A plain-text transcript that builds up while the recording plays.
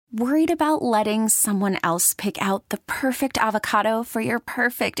Worried about letting someone else pick out the perfect avocado for your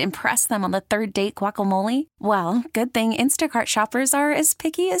perfect impress them on the third date guacamole? Well, good thing Instacart shoppers are as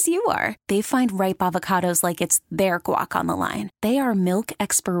picky as you are. They find ripe avocados like it's their guac on the line. They are milk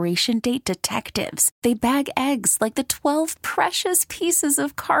expiration date detectives. They bag eggs like the 12 precious pieces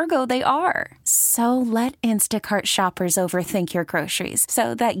of cargo they are. So let Instacart shoppers overthink your groceries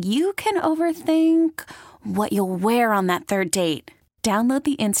so that you can overthink what you'll wear on that third date. Download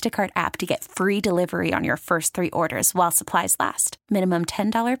the Instacart app to get free delivery on your first 3 orders while supplies last. Minimum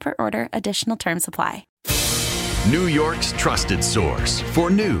 $10 per order. Additional terms apply. New York's trusted source for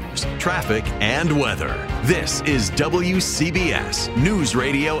news, traffic, and weather. This is WCBS News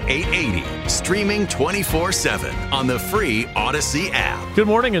Radio 880, streaming 24/7 on the free Odyssey app. Good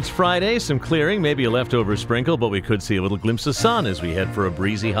morning. It's Friday. Some clearing, maybe a leftover sprinkle, but we could see a little glimpse of sun as we head for a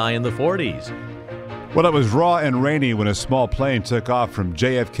breezy high in the 40s. Well, it was raw and rainy when a small plane took off from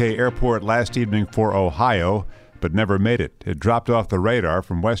JFK Airport last evening for Ohio, but never made it. It dropped off the radar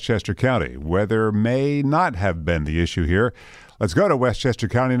from Westchester County. Weather may not have been the issue here. Let's go to Westchester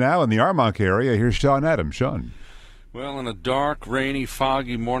County now in the Armonk area. Here's Sean Adams. Sean. Well, in a dark, rainy,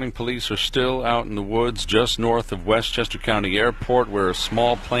 foggy morning, police are still out in the woods just north of Westchester County Airport where a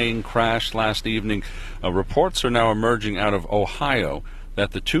small plane crashed last evening. Reports are now emerging out of Ohio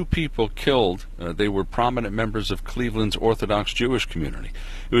that the 2 people killed, they were prominent members of Cleveland's Orthodox Jewish community.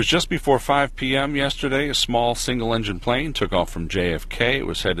 It was just before 5 p.m. yesterday. A small single-engine plane took off from JFK. It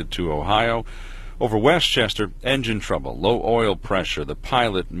was headed to Ohio. Over Westchester, engine trouble, low oil pressure. The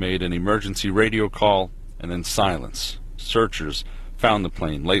pilot made an emergency radio call and then silence. Searchers found the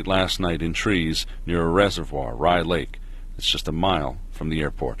plane late last night in trees near a reservoir, Rye Lake. It's just a mile from the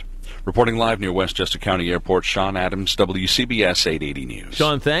airport. Reporting live near Westchester County Airport, Sean Adams, WCBS 880 News.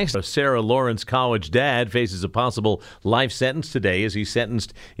 Sean, thanks. Sarah Lawrence College dad faces a possible life sentence today as he's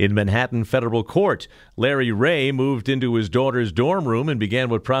sentenced in Manhattan federal court. Larry Ray moved into his daughter's dorm room and began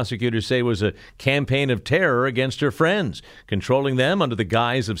what prosecutors say was a campaign of terror against her friends, controlling them under the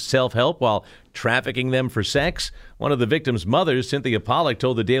guise of self-help while trafficking them for sex. One of the victim's mothers, Cynthia Pollack,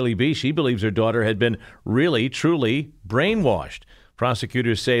 told the Daily Beast she believes her daughter had been really, truly brainwashed.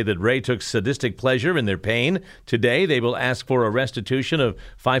 Prosecutors say that Ray took sadistic pleasure in their pain. Today, they will ask for a restitution of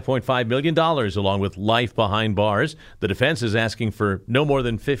 $5.5 million along with life behind bars. The defense is asking for no more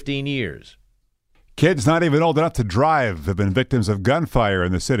than 15 years. Kids not even old enough to drive have been victims of gunfire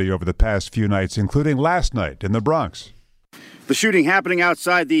in the city over the past few nights, including last night in the Bronx. The shooting happening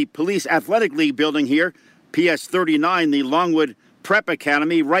outside the Police Athletic League building here, PS 39, the Longwood Prep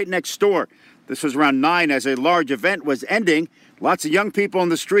Academy, right next door. This was around 9 as a large event was ending. Lots of young people on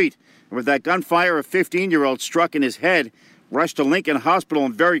the street. And with that gunfire, a 15-year-old struck in his head, rushed to Lincoln Hospital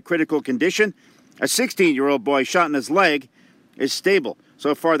in very critical condition. A 16-year-old boy shot in his leg is stable.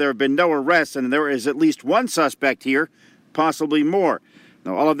 So far, there have been no arrests, and there is at least one suspect here, possibly more.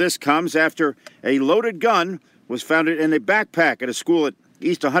 Now, all of this comes after a loaded gun was found in a backpack at a school at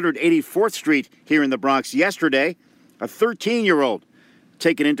East 184th Street here in the Bronx yesterday. A 13-year-old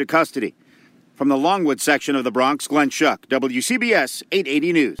taken into custody. From the Longwood section of the Bronx, Glenn Schuck, WCBS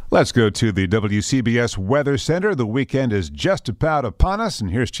 880 News. Let's go to the WCBS Weather Center. The weekend is just about upon us, and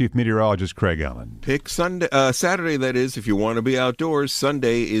here's Chief Meteorologist Craig Allen. Pick Saturday, that is, if you want to be outdoors.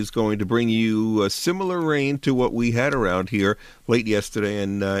 Sunday is going to bring you a similar rain to what we had around here late yesterday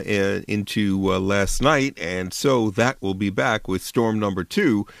and into last night, and so that will be back with storm number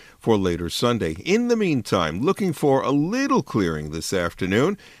 2 for later Sunday. In the meantime, looking for a little clearing this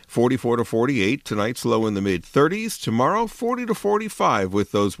afternoon. 44 to 48. Tonight's low in the mid-30s. Tomorrow, 40 to 45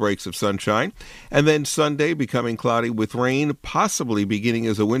 with those breaks of sunshine. And then Sunday becoming cloudy with rain, possibly beginning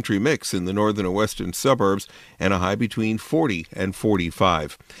as a wintry mix in the northern and western suburbs, and a high between 40 and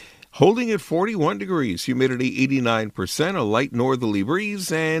 45. Holding at 41 degrees, humidity 89%, a light northerly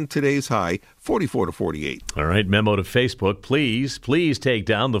breeze, and today's high 44 to 48. All right, memo to Facebook. Please take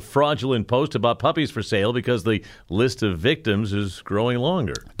down the fraudulent post about puppies for sale because the list of victims is growing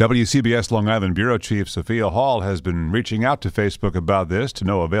longer. WCBS Long Island Bureau Chief Sophia Hall has been reaching out to Facebook about this to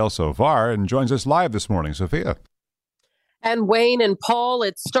no avail so far and joins us live this morning. Sophia. And Wayne and Paul,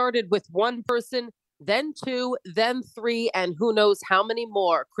 it started with one person, then 2, then 3, and who knows how many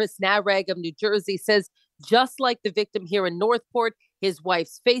more. Chris Narag of New Jersey says, just like the victim here in Northport, his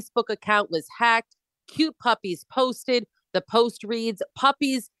wife's Facebook account was hacked. Cute puppies posted. The post reads,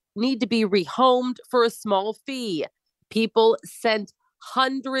 puppies need to be rehomed for a small fee. People sent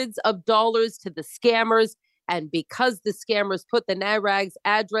hundreds of dollars to the scammers. And because the scammers put the Narag's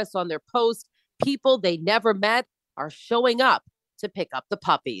address on their post, people they never met are showing up to pick up the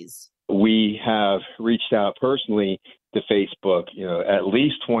puppies. We have reached out personally to Facebook, at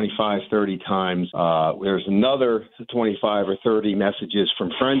least 25, 30 times. There's another 25 or 30 messages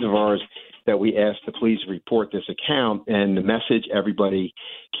from friends of ours that we asked to please report this account. And the message everybody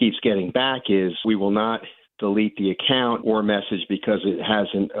keeps getting back is, we will not delete the account or message because it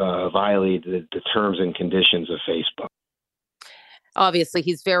hasn't violated the terms and conditions of Facebook. Obviously,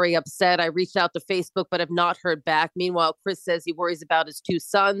 he's very upset. I reached out to Facebook, but have not heard back. Meanwhile, Chris says he worries about his 2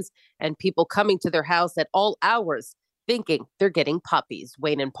 sons and people coming to their house at all hours, thinking they're getting puppies.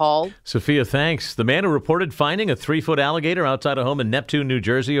 Wayne and Paul. Sophia, thanks. The man who reported finding a 3-foot alligator outside a home in Neptune, New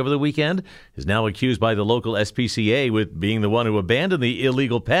Jersey over the weekend is now accused by the local SPCA with being the one who abandoned the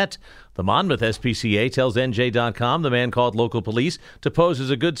illegal pet. The Monmouth SPCA tells NJ.com the man called local police to pose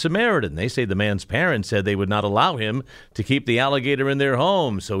as a good Samaritan. They say the man's parents said they would not allow him to keep the alligator in their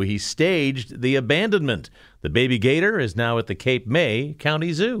home, so he staged the abandonment. The baby gator is now at the Cape May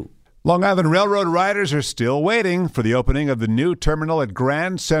County Zoo. Long Island Railroad riders are still waiting for the opening of the new terminal at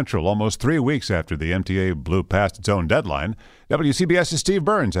Grand Central, almost 3 weeks after the MTA blew past its own deadline. WCBS's Steve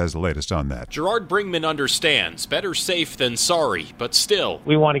Burns has the latest on that. Gerard Brinkman understands. Better safe than sorry, but still.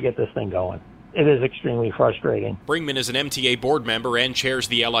 We want to get this thing going. It is extremely frustrating. Brinkman is an MTA board member and chairs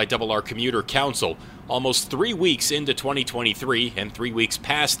the LIRR Commuter Council. Almost 3 weeks into 2023 and 3 weeks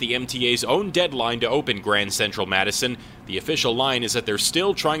past the MTA's own deadline to open Grand Central Madison, the official line is that they're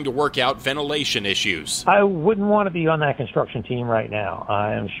still trying to work out ventilation issues. I wouldn't want to be on that construction team right now.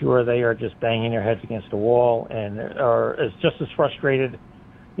 I am sure they are just banging their heads against the wall and are just as frustrated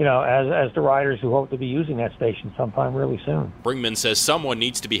as the riders who hope to be using that station sometime really soon. Brinkman says someone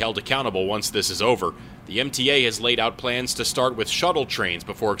needs to be held accountable once this is over. The MTA has laid out plans to start with shuttle trains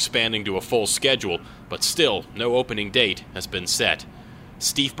before expanding to a full schedule, but still, no opening date has been set.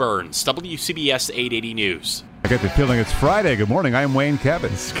 Steve Burns, WCBS 880 News. I get the feeling it's Friday. Good morning, I'm Wayne Cabot.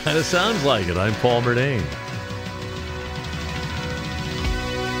 This kind of sounds like it. I'm Paul Murnane.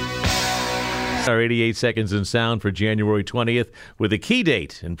 Our 88 seconds in sound for January 20th with a key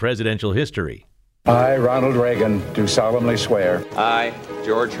date in presidential history. I, Ronald Reagan, do solemnly swear. I,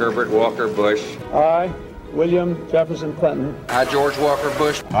 George Herbert Walker Bush. I, William Jefferson Clinton. I, George Walker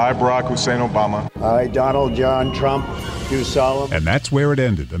Bush. I, Barack Hussein Obama. I, Donald John Trump, do solemnly. And that's where it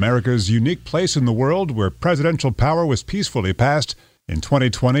ended. America's unique place in the world where presidential power was peacefully passed. In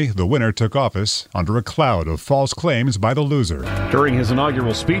 2020, the winner took office under a cloud of false claims by the loser. During his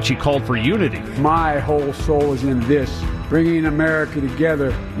inaugural speech, he called for unity. My whole soul is in this, bringing America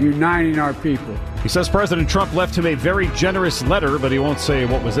together, uniting our people. He says President Trump left him a very generous letter, but he won't say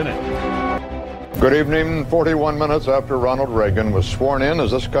what was in it. Good evening. 41 minutes after Ronald Reagan was sworn in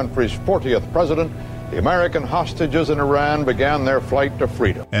as this country's 40th president, the American hostages in Iran began their flight to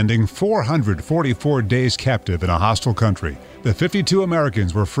freedom. Ending 444 days captive in a hostile country, the 52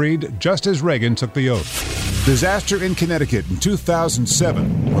 Americans were freed just as Reagan took the oath. Disaster in Connecticut in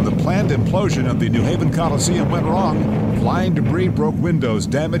 2007, when the planned implosion of the New Haven Coliseum went wrong. Flying debris broke windows,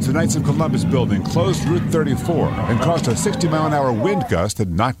 damaged the Knights of Columbus building, closed Route 34, and caused a 60-mile-an-hour wind gust that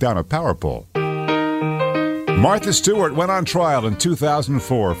knocked down a power pole. Martha Stewart went on trial in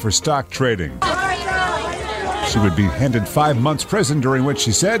 2004 for stock trading. She would be handed 5 months prison, during which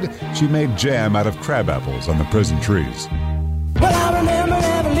she said she made jam out of crab apples on the prison trees. Well, I remember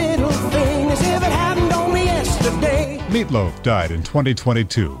every little thing as if it happened only yesterday. Meatloaf died in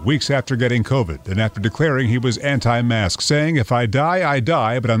 2022, weeks after getting COVID, and after declaring he was anti-mask, saying, "If I die, I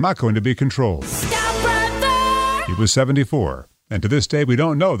die, but I'm not going to be controlled." Stop right there! He was 74, and to this day we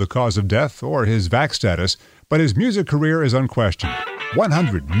don't know the cause of death or his vax status, but his music career is unquestioned.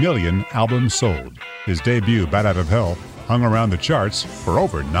 100 million albums sold. His debut, Bat Out of Hell, hung around the charts for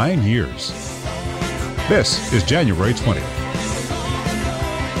over 9 years. This is January 20th.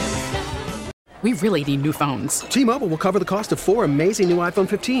 We really need new phones. T-Mobile will cover the cost of 4 amazing new iPhone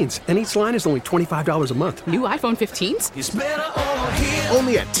 15s, and each line is only $25 a month. New iPhone 15s? It's better over here.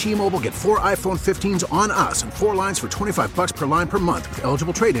 Only at T-Mobile, get 4 iPhone 15s on us and 4 lines for $25 per line per month with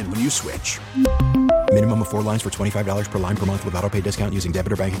eligible trade-in when you switch. Minimum of 4 lines for $25 per line per month with autopay discount using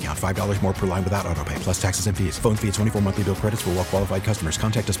debit or bank account. $5 more per line without autopay, plus taxes and fees. Phone fee at 24 monthly bill credits for well-qualified customers.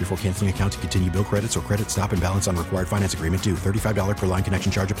 Contact us before canceling account to continue bill credits or credit stop and balance on required finance agreement due. $35 per line connection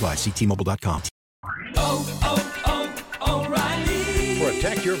charge applies. See T-Mobile.com. O'Reilly.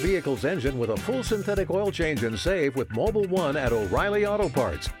 Protect your vehicle's engine with a full synthetic oil change and save with Mobile One at O'Reilly Auto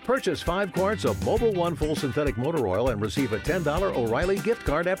Parts. Purchase 5 quarts of Mobile One full synthetic motor oil and receive a $10 O'Reilly gift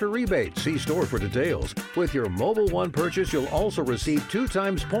card after rebate. See store for details. With your Mobile One purchase, you'll also receive 2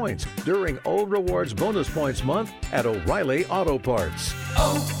 times points during O Rewards Bonus Points Month at O'Reilly Auto Parts.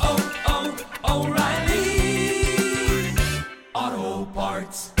 O'Reilly Auto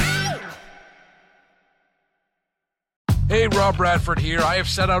Parts. Hey, Rob Bradford here. I have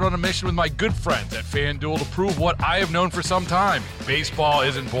set out on a mission with my good friends at FanDuel to prove what I have known for some time. Baseball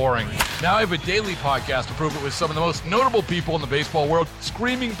isn't boring. Now I have a daily podcast to prove it with some of the most notable people in the baseball world,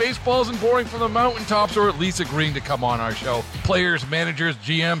 screaming baseball isn't boring from the mountaintops, or at least agreeing to come on our show. Players, managers,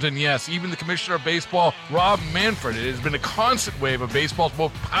 GMs, and yes, even the commissioner of baseball, Rob Manfred. It has been a constant wave of baseball's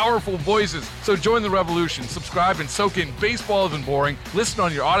most powerful voices. So join the revolution. Subscribe and soak in Baseball Isn't Boring. Listen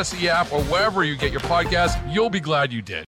on your Odyssey app or wherever you get your podcasts. You'll be glad you did.